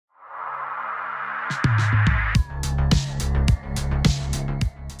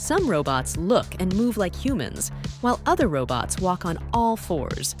Some robots look and move like humans, while other robots walk on all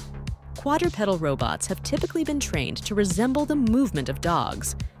fours. Quadrupedal robots have typically been trained to resemble the movement of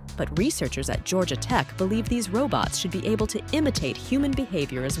dogs, but researchers at Georgia Tech believe these robots should be able to imitate human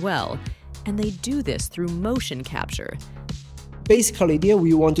behavior as well, and they do this through motion capture. Basically, there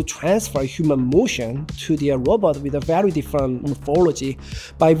we want to transfer human motion to the robot with a very different morphology.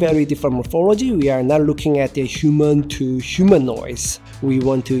 By very different morphology, we are not looking at the human to humanoids. We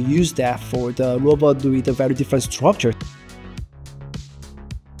want to use that for the robot with a very different structure.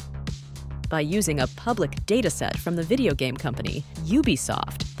 By using a public dataset from the video game company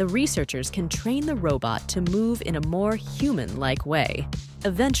Ubisoft, the researchers can train the robot to move in a more human-like way.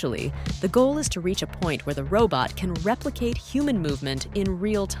 Eventually, the goal is to reach a point where the robot can replicate human movement in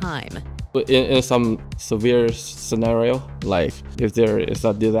real time. In some severe scenario, like if there is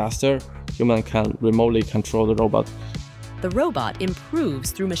a disaster, human can remotely control the robot. The robot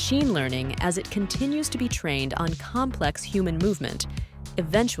improves through machine learning as it continues to be trained on complex human movement,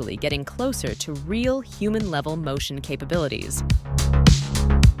 eventually getting closer to real human-level motion capabilities.